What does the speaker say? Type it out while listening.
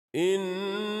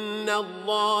إن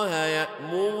الله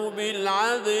يأمر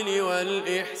بالعدل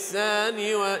والإحسان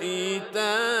وإيتاء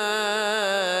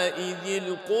ذي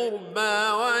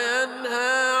القربى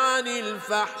وينهى عن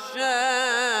الفحشاء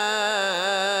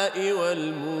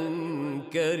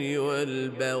والمنكر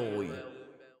والبغي.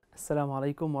 السلام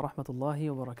عليكم ورحمة الله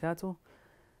وبركاته.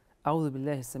 أعوذ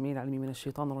بالله السميع العليم من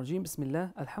الشيطان الرجيم. بسم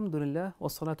الله، الحمد لله،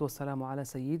 والصلاة والسلام على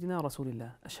سيدنا رسول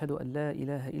الله. أشهد أن لا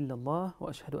إله إلا الله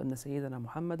وأشهد أن سيدنا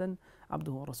محمدا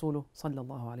عبده ورسوله صلى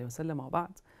الله عليه وسلم.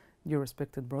 وبعد. Dear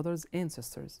respected brothers and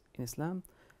sisters in Islam,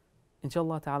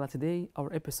 inshallah ta'ala, today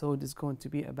our episode is going to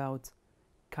be about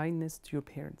kindness to your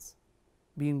parents,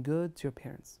 being good to your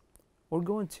parents. We're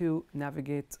going to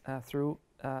navigate through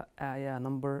ayah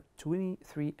number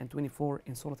 23 and 24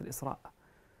 in Surah Al-Isra.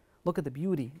 Look at the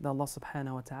beauty that Allah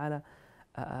subhanahu wa ta'ala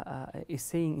is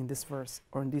saying in this verse,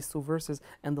 or in these two verses,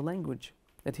 and the language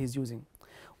that He's using.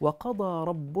 وَقَضَى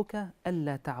رَبُّكَ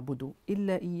أَلَّا تَعْبُدُوا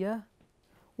إِلَّا إِيَّاهُ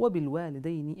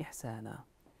وَبِالْوَالِدَيْنِ إِحْسَانًا.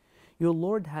 Your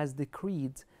Lord has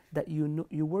decreed that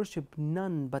you worship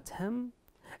none but Him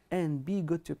and be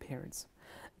good to parents.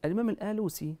 Al-Imam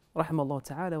Al-Alusi, rahimahullah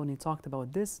ta'ala, when he talked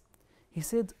about this, he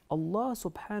said, Allah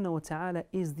subhanahu wa ta'ala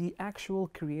is the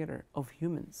actual creator of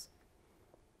humans.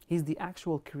 He's the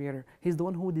actual creator. He's the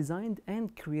one who designed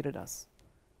and created us.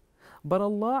 But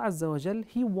Allah Azza wa Jal,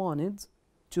 He wanted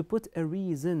to put a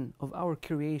reason of our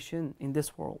creation in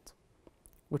this world,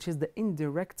 which is the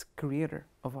indirect creator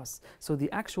of us. So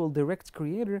the actual direct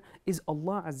creator is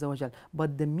Allah Azza wa Jal.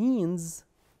 But the means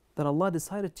that Allah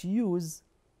decided to use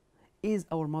is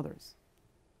our mothers,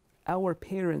 our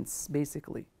parents,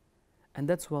 basically. And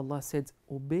that's why Allah said,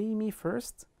 obey me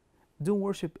first, don't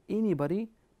worship anybody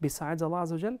besides Allah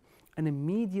Azza wa Jal, and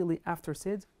immediately after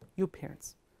said, your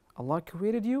parents. Allah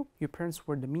created you, your parents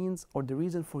were the means or the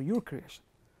reason for your creation.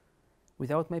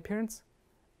 Without my parents,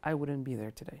 I wouldn't be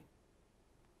there today.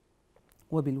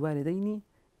 وَبِالْوَالِدَيْنِ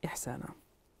إِحْسَانًا.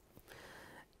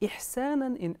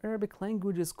 إحسانا in Arabic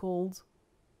language is called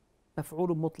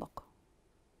مفعول مطلق.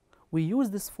 We use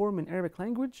this form in Arabic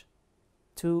language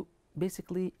to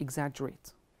basically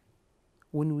exaggerate.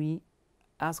 When we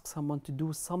ask someone to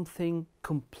do something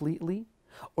completely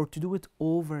or to do it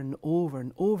over and over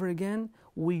and over again,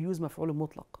 we use مفعول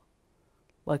مطلق.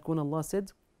 Like when Allah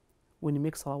said, when you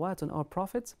make salawat on our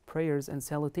prophets, prayers and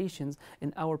salutations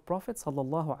in our Prophet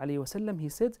sallallahu alaihi wasallam, He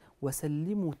said,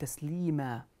 وَسَلِّمُوا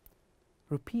تَسْلِيمًا.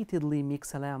 Repeatedly make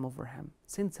salam over him.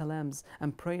 Send salams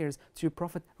and prayers to your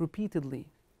Prophet repeatedly.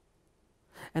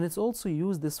 And it's also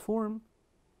used this form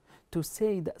to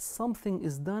say that something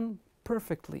is done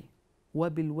perfectly.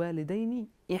 وَبِالْوَالِدَيْنِ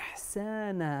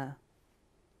إِحْسَانًا.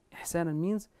 Ihsana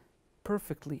means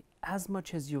perfectly, as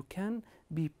much as you can,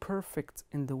 be perfect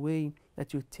in the way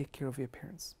that you take care of your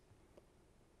parents.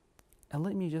 And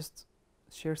let me just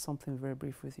share something very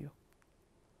brief with you.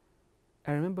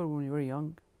 I remember when we were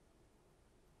young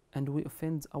and we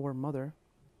offend our mother,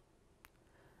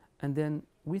 and then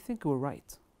we think we're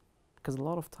right. Because a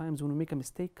lot of times when we make a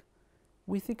mistake,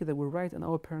 we think that we're right and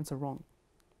our parents are wrong.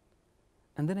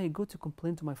 And then I go to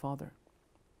complain to my father.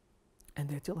 And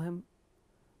I tell him,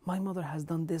 my mother has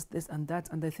done this, this and that,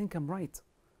 and I think I'm right.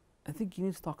 I think you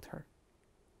need to talk to her.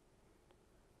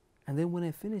 And then when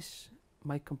I finish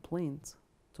my complaint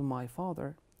to my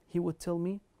father, he would tell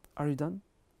me, are you done?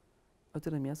 I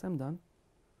tell him, yes, I'm done.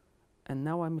 And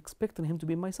now I'm expecting him to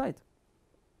be on my side.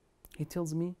 He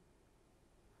tells me,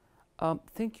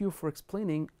 thank you for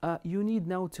explaining. You need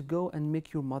now to go and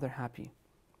make your mother happy.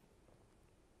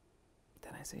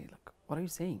 Then I say, look, what are you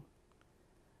saying?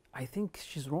 I think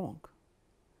she's wrong.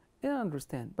 I don't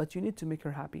understand, but you need to make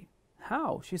her happy.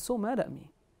 How? She's so mad at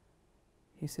me.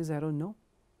 He says, I don't know.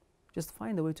 Just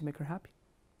find a way to make her happy.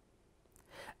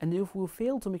 And if we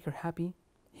fail to make her happy,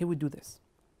 he would do this.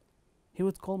 He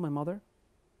would call my mother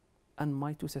and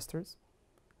my two sisters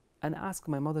and ask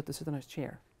my mother to sit on a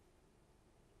chair.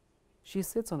 She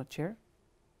sits on a chair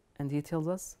and he tells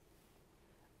us,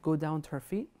 go down to her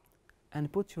feet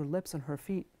and put your lips on her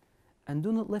feet and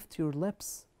do not lift your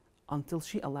lips until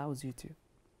she allows you to.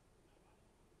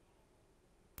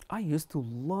 I used to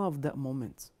love that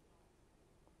moment.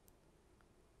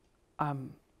 I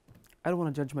don't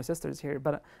want to judge my sisters here,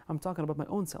 but I'm talking about my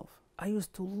own self. I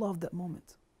used to love that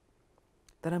moment.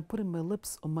 That I'm putting my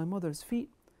lips on my mother's feet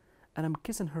and I'm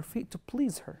kissing her feet to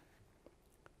please her.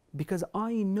 Because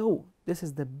I know this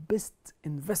is the best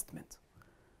investment.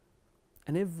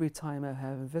 And every time I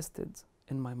have invested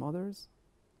in my mother's,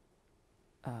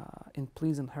 in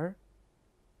pleasing her,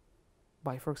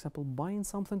 by, for example, buying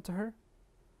something to her,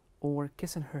 or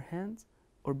kissing her hand,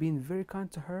 or being very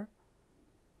kind to her,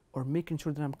 or making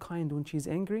sure that I'm kind when she's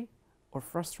angry or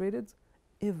frustrated,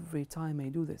 every time I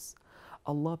do this,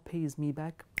 Allah pays me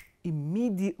back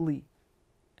immediately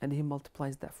and He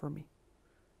multiplies that for me.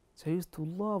 So I used to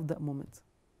love that moment.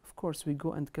 Of course, we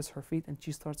go and kiss her feet and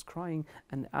she starts crying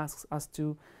and asks us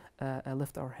to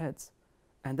lift our heads.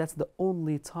 And that's the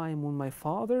only time when my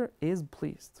Father is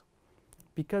pleased.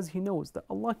 Because He knows that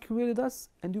Allah created us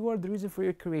and you are the reason for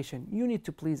your creation. You need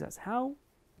to please us. How?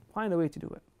 Find a way to do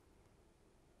it.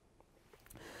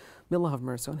 May Allah have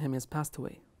mercy on him. He has passed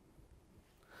away.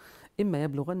 إما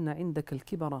يبلغن عندك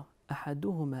الكبر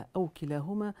أحدهما أو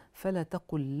كلاهما فلا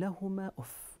تقل لهما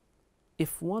أف.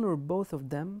 If one or both of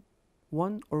them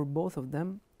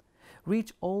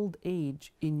reach old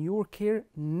age in your care,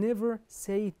 never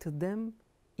say to them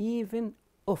even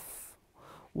uff.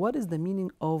 What is the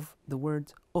meaning of the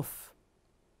word uff?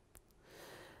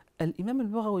 Al-Imam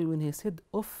al-Baghawi, when he said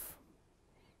uff,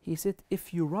 he said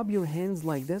if you rub your hands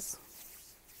like this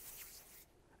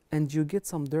and you get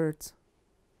some dirt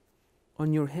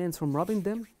on your hands from rubbing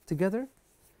them together,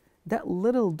 that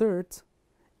little dirt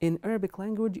in Arabic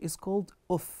language is called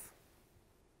uff.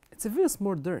 It's a very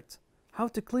small dirt. How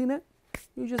to clean it?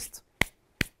 You just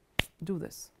do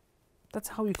this. That's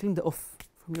how you clean the uff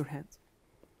from your hands.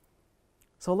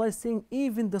 So Allah is saying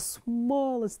even the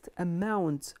smallest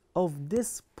amount of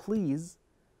displease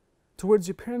towards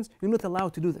your parents, you're not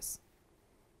allowed to do this.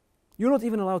 You're not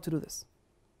even allowed to do this.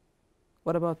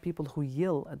 What about people who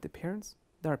yell at the parents?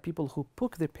 There are people who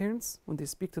poke their parents when they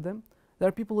speak to them. There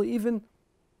are people who even,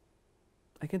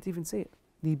 I can't even say it,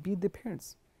 they beat their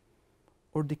parents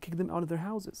or they kick them out of their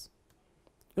houses.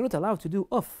 You're not allowed to do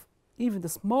uff. Even the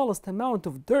smallest amount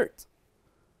of dirt,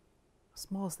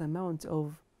 smallest amount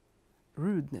of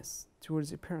rudeness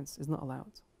towards your parents is not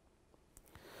allowed.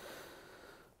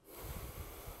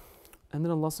 And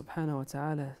then Allah subhanahu wa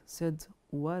ta'ala said,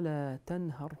 وَلَا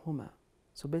تَنْهَرْهُمَا.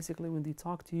 So basically when they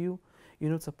talk to you, you're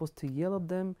not supposed to yell at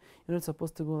them. You're not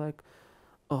supposed to go like,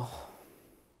 oh,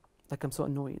 like I'm so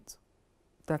annoyed.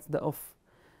 That's the uff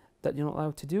that you're not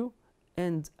allowed to do.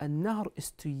 And a nahr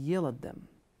is to yell at them.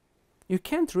 You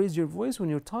can't raise your voice when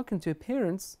you're talking to your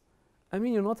parents. I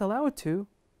mean, you're not allowed to.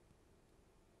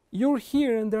 You're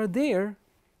here and they're there.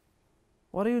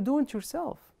 What are you doing to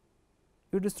yourself?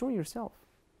 You're destroying yourself.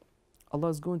 Allah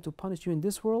is going to punish you in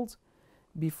this world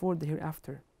before the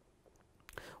hereafter.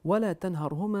 ولا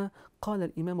تنهرهما. قال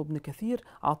الإمام ابن كثير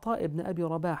عطاء ابن أبي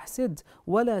رباح said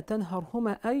ولا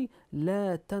تنهرهما أي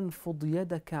لا تنفض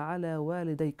يدك على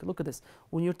والديك. Look at this.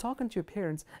 When you're talking to your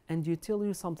parents and you tell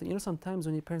you something, you know sometimes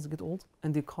when your parents get old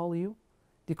and they call you,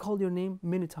 they call your name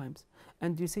many times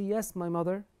and you say yes my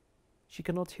mother, she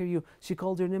cannot hear you, she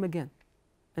called your name again,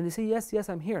 and they say yes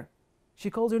I'm here, she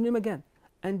calls your name again,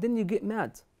 and then you get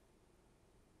mad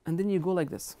and then you go like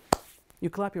this, you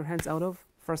clap your hands out of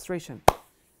frustration.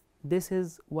 This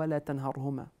is وَلَا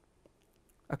تَنْهَرْهُمَا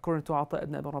according to عطاء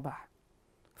ibn Abi Rabah.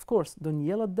 Of course, don't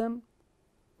yell at them,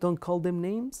 don't call them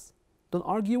names, don't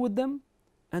argue with them,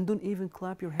 and don't even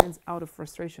clap your hands out of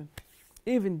frustration.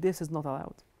 Even this is not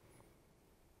allowed.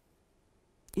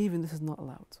 Even this is not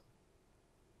allowed.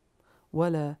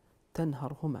 وَلَا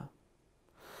تَنْهَرْهُمَا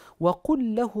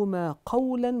وَقُلْ لَهُمَا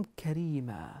قَوْلًا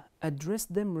كَرِيمًا. Address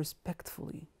them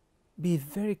respectfully. Be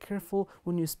very careful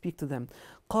when you speak to them.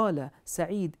 قال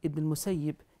سعيد ibn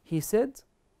Musayyib, he said,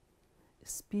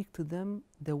 speak to them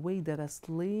the way that a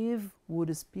slave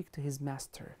would speak to his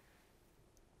master.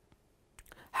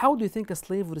 How do you think a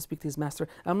slave would speak to his master?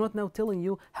 I'm not now telling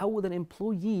you how would an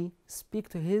employee speak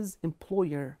to his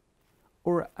employer,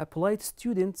 or a polite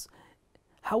student,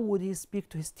 how would he speak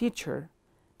to his teacher?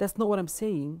 That's not what I'm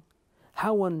saying.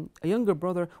 How a younger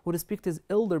brother would speak to his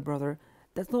elder brother,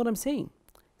 that's not what I'm saying.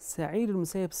 Sa'id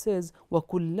al-Musayyib says,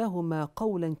 وَقُلْ لَهُمَا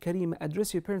قَوْلًا كَرِيمًا.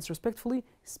 Address your parents respectfully,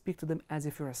 speak to them as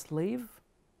if you're a slave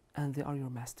and they are your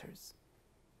masters.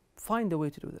 Find a way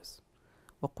to do this.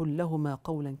 وَقُلْ لَهُمَا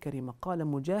قَوْلًا كَرِيمًا. قال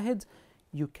مجاهد,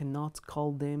 you cannot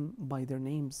call them by their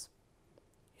names.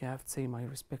 You have to say, my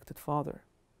respected father,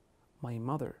 my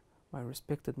mother, my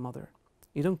respected mother.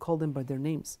 You don't call them by their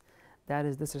names. That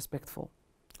is disrespectful.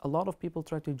 A lot of people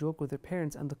try to joke with their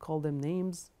parents and to call them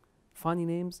names, funny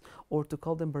names, or to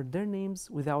call them by their names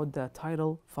without the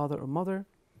title father or mother,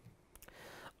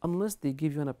 unless they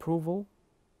give you an approval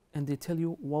and they tell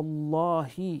you,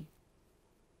 Wallahi,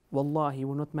 Wallahi,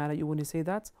 we're not mad at you when you say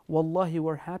that. Wallahi,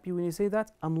 we're happy when you say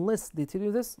that. Unless they tell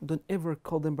you this, don't ever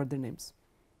call them by their names.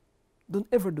 Don't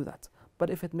ever do that. But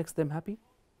if it makes them happy,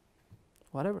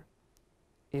 whatever.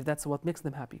 If that's what makes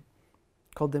them happy,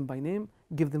 call them by name,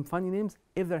 give them funny names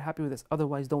if they're happy with this.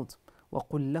 Otherwise, don't.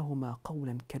 وَقُلْ لَهُمَا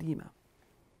قَوْلًا كَرِيمًا.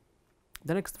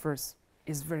 The next verse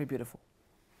is very beautiful.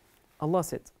 Allah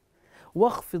said,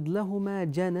 واخفض لهما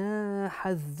جناح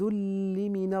الذل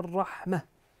من الرحمة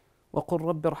وقل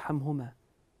رب ارحمهما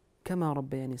كما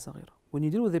ربياني صغيرا. When you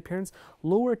deal with the parents,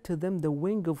 lower to them the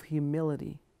wing of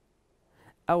humility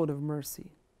out of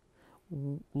mercy.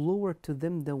 Lower to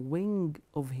them the wing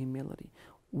of humility.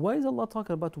 Why is Allah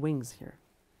talking about wings here?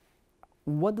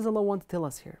 What does Allah want to tell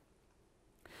us here?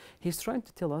 He's trying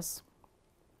to tell us,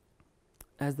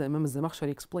 as the Imam al-Zamakhshari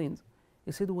explained,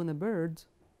 he said when a bird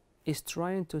is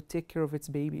trying to take care of its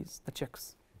babies, the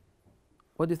chicks,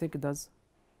 what do you think it does?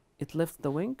 It lifts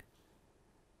the wing,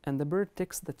 and the bird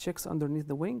takes the chicks underneath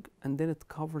the wing, and then it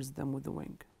covers them with the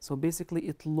wing. So basically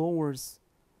it lowers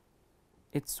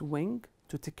its wing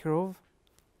to take care of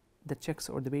the chicks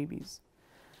or the babies.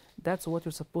 That's what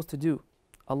you're supposed to do.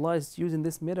 Allah is using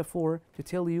this metaphor to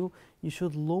tell you you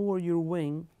should lower your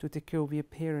wing to take care of your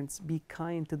parents, be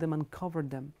kind to them and cover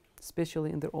them,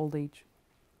 especially in their old age.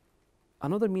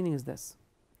 Another meaning is this.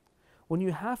 When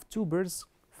you have two birds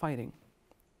fighting,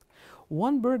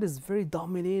 one bird is very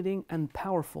dominating and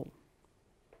powerful,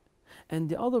 and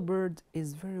the other bird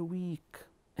is very weak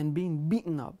and being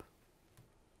beaten up.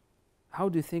 How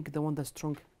do you think the one that's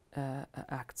strong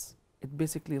acts? It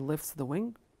basically lifts the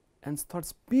wing and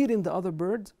starts beating the other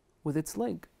bird with its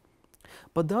leg.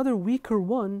 But the other weaker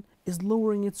one is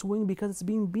lowering its wing because it's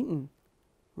being beaten,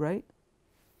 right?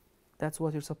 That's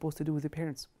what you're supposed to do with your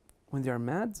parents. When they are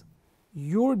mad,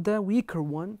 you're the weaker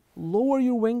one, lower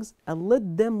your wings and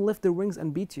let them lift their wings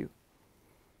and beat you.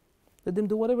 Let them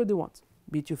do whatever they want.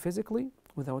 Beat you physically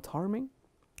without harming,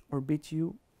 or beat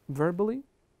you verbally,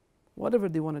 whatever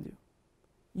they want to do.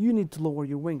 You need to lower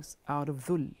your wings out of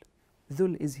dhul.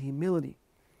 Dhul is humility.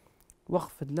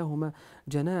 واخفض لهما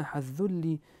جناح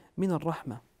الذل من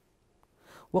الرحمة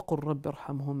وقل رب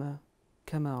ارحمهما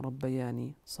كما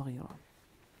ربياني صغيرا.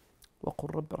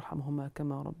 وقل رب ارحمهما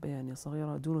كما ربياني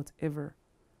صغيرا. Do not ever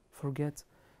forget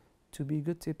to be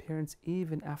good to your parents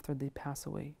even after they pass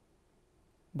away.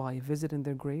 By visiting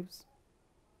their graves.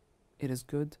 It is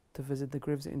good to visit the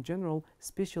graves in general,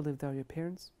 especially if they are your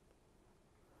parents.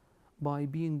 By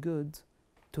being good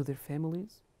to their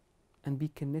families and be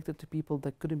connected to people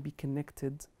that couldn't be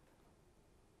connected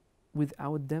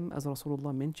without them, as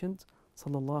Rasulullah mentioned,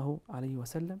 sallallahu alayhi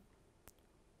wasallam.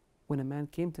 When a man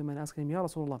came to him and asked him, Ya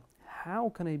Rasulullah, how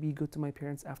can I be good to my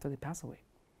parents after they pass away?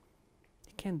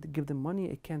 I can't give them money,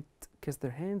 I can't kiss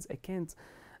their hands, I can't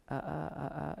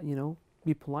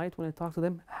be polite when I talk to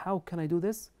them. How can I do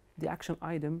this? The action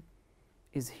item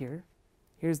is here.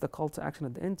 Here's the call to action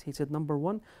at the end. He said, number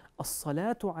one,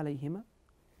 as-salatu alayhima.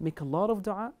 Make a lot of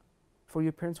dua for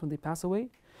your parents when they pass away.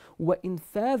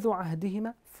 وَإِنْفَاذُ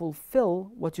عَهْدِهِمَا.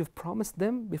 Fulfill what you've promised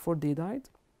them before they died.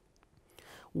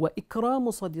 وَإِكْرَامُ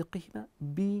صَدِيقِهِمَا.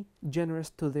 Be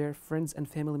generous to their friends and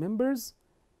family members.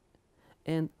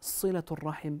 And صِلَةُ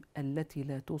الرَّحِمِ الَّتِي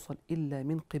لَا تُوصَلْ إِلَّا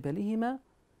مِنْ قِبَلِهِمَا.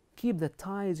 Keep the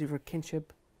ties of your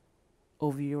kinship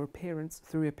of your parents,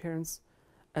 through your parents,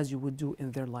 as you would do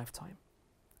in their lifetime.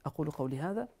 أقول قولي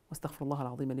هذا واستغفر الله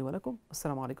العظيم لي ولكم.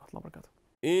 السلام عليكم ورحمة الله وبركاته.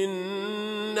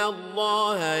 إن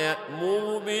الله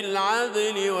يأمر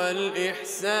بالعدل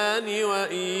والإحسان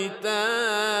وإيتاء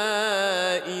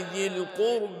ذي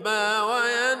القربى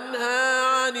وينهى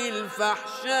عن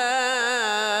الفحشاء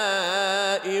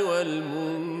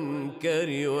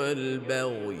والمنكر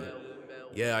والبغي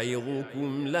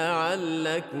يعظكم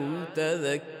لعلكم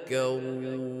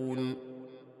تذكرون